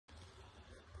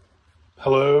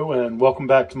Hello and welcome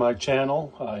back to my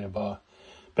channel. I have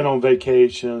been on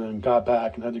vacation and got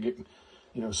back and had to get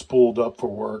spooled up for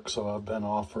work, so I've been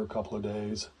off for a couple of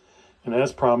days. And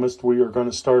as promised, we are going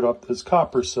to start up this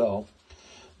copper cell.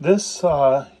 This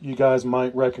you guys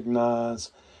might recognize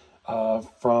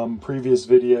from previous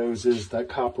videos is that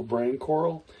copper brain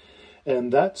coral,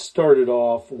 and that started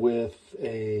off with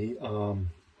a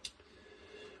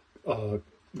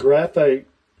graphite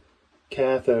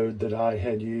cathode that I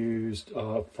had used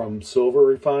from silver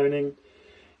refining,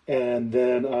 and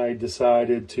then I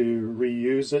decided to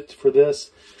reuse it for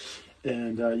this.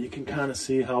 And you can kind of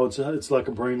see how it's like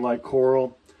a brain-like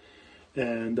coral,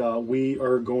 and we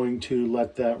are going to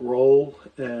let that roll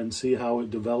and see how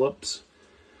it develops.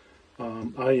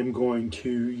 I am going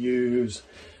to use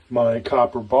my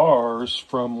copper bars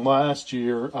from last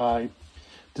year. I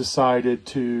decided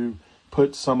to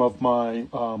put some of my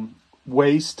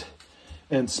waste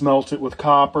and smelt it with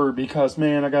copper because,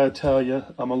 man, I gotta tell you,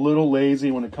 I'm a little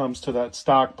lazy when it comes to that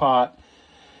stock pot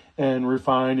and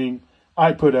refining.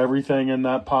 I put everything in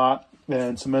that pot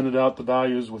and cemented out the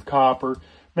values with copper.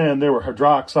 Man, there were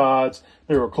hydroxides,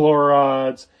 there were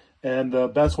chlorides, and the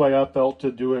best way I felt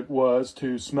to do it was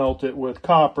to smelt it with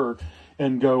copper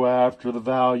and go after the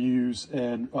values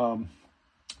and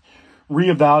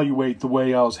reevaluate the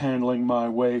way I was handling my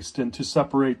waste, and to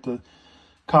separate the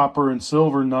copper and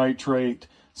silver nitrate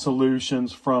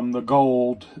solutions from the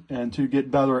gold, and to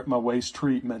get better at my waste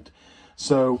treatment.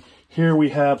 So here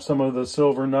we have some of the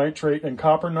silver nitrate and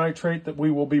copper nitrate that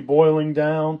we will be boiling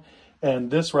down,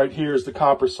 and this right here is the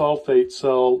copper sulphate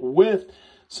cell with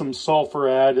some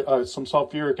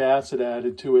sulphuric acid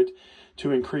added to it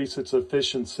to increase its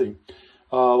efficiency.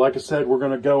 Like I said, we're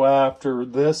going to go after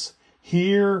this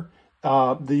here.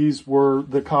 These were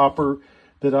the copper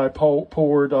that I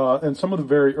poured in some of the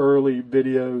very early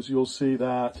videos. You'll see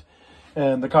that.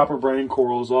 And the copper brain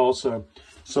corals also.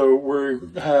 So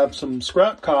we have some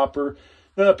scrap copper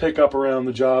that I pick up around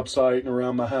the job site and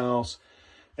around my house,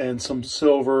 and some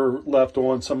silver left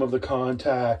on some of the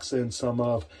contacts and some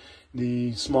of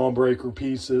the small breaker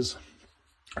pieces.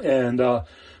 And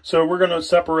so we're going to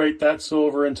separate that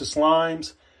silver into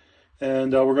slimes,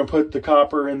 and we're going to put the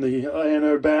copper in the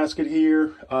anode basket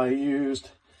here. I used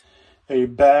a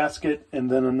basket and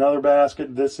then another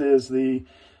basket. This is the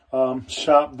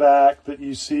shop vac that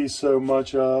you see so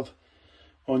much of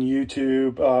on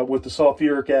YouTube. With the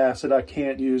sulphuric acid, I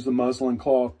can't use the muslin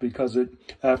cloth because it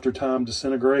after time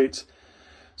disintegrates.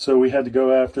 So we had to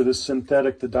go after this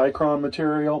synthetic, the dicron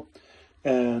material.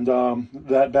 And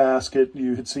that basket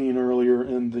you had seen earlier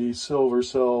in the silver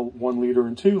cell 1 liter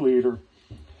and 2 liter.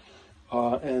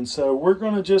 And so we're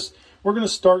going to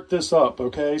start this up,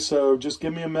 okay? So just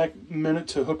give me a minute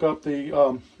to hook up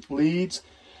the leads,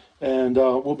 and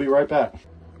we'll be right back.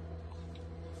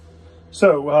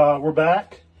 So we're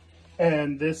back,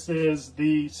 and this is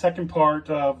the second part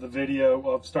of the video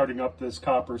of starting up this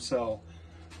copper cell.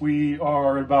 We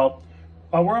are about,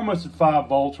 we're almost at 5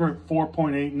 volts. We're at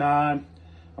 4.89.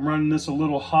 I'm running this a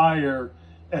little higher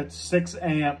at 6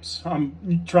 amps.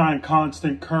 I'm trying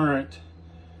constant current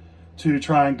to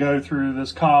try and go through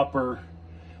this copper,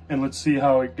 and let's see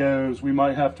how it goes. We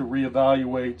might have to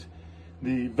reevaluate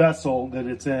the vessel that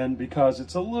it's in because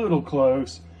it's a little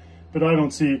close, but I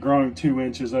don't see it growing 2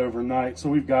 inches overnight, so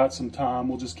we've got some time.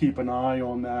 We'll just keep an eye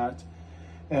on that.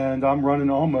 And I'm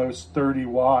running almost 30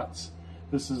 watts.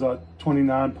 This is a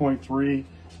 29.3,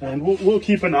 and we'll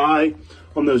keep an eye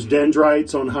on those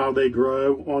dendrites, on how they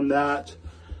grow on that,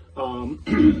 on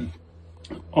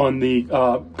the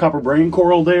copper brain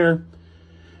coral there.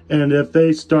 And if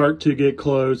they start to get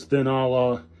close, then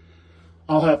I'll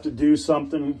have to do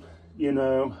something,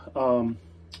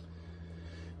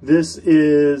 this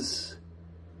is,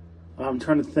 I'm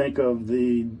trying to think of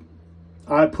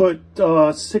I put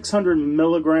 600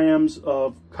 milligrams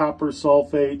of copper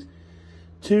sulphate,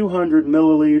 200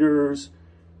 milliliters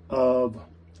of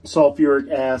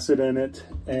sulphuric acid in it,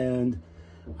 and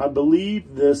I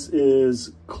believe this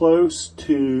is close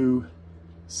to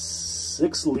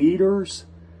 6 liters.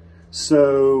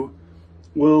 So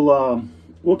we'll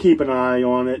keep an eye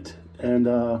on it, and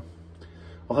I'll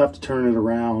have to turn it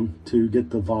around to get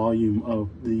the volume of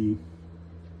the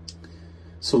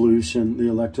solution, the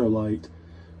electrolyte.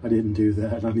 I didn't do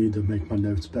that. I need to make my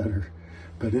notes better.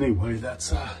 But anyway,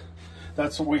 that's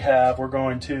what we have. We're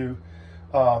going to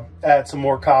add some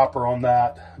more copper on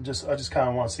that. I just kind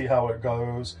of want to see how it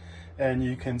goes. And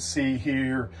you can see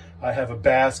here I have a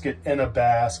basket in a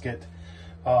basket.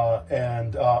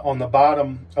 And on the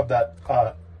bottom of that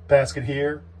basket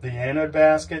here, the anode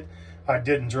basket, I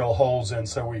didn't drill holes in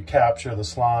so we capture the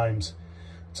slimes.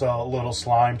 It's a little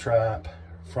slime trap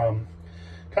from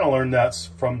Kind of learned that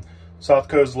from South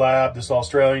Coast Lab, this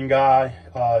Australian guy.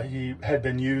 He had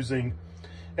been using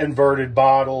inverted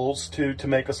bottles to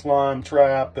make a slime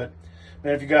trap, but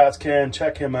man, if you guys can,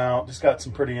 check him out. He's got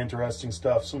some pretty interesting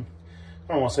stuff. Some,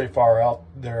 I don't want to say far out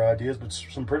there ideas, but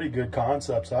some pretty good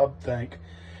concepts, I would think.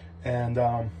 And,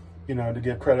 you know, to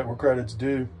give credit where credit's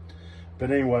due. But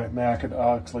anyway, man, I could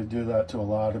actually do that to a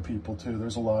lot of people too.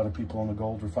 There's a lot of people on the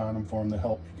gold refining forum that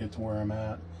helped me get to where I'm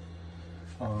at.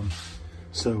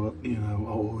 So, you know,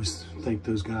 I always thank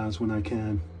those guys when I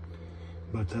can.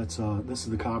 But that's this is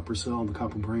the copper cell, the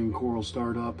copper brain coral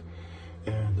startup.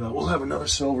 And we'll have another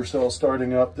silver cell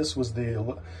starting up. This was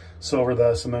the silver that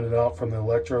I cemented out from the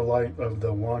electrolyte of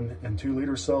the 1 and 2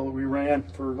 liter cell that we ran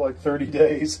for like 30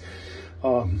 days.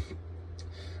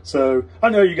 So I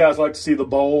know you guys like to see the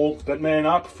bowl, but man,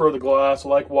 I prefer the glass. I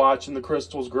like watching the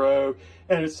crystals grow,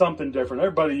 and it's something different.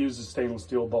 Everybody uses stainless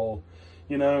steel bowl,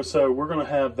 you know, so we're going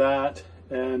to have that,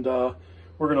 and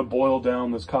we're going to boil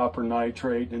down this copper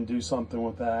nitrate and do something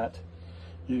with that.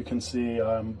 You can see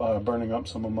I'm burning up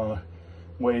some of my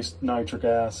waste nitric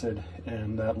acid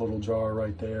in that little jar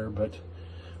right there, but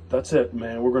that's it,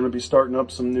 man. We're going to be starting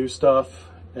up some new stuff,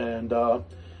 and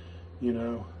you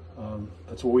know,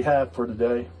 that's what we have for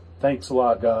today. Thanks a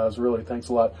lot, guys. Really, thanks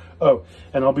a lot. Oh,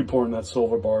 and I'll be pouring that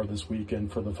silver bar this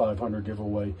weekend for the 500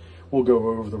 giveaway. We'll go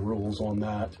over the rules on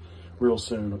that real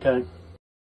soon, okay?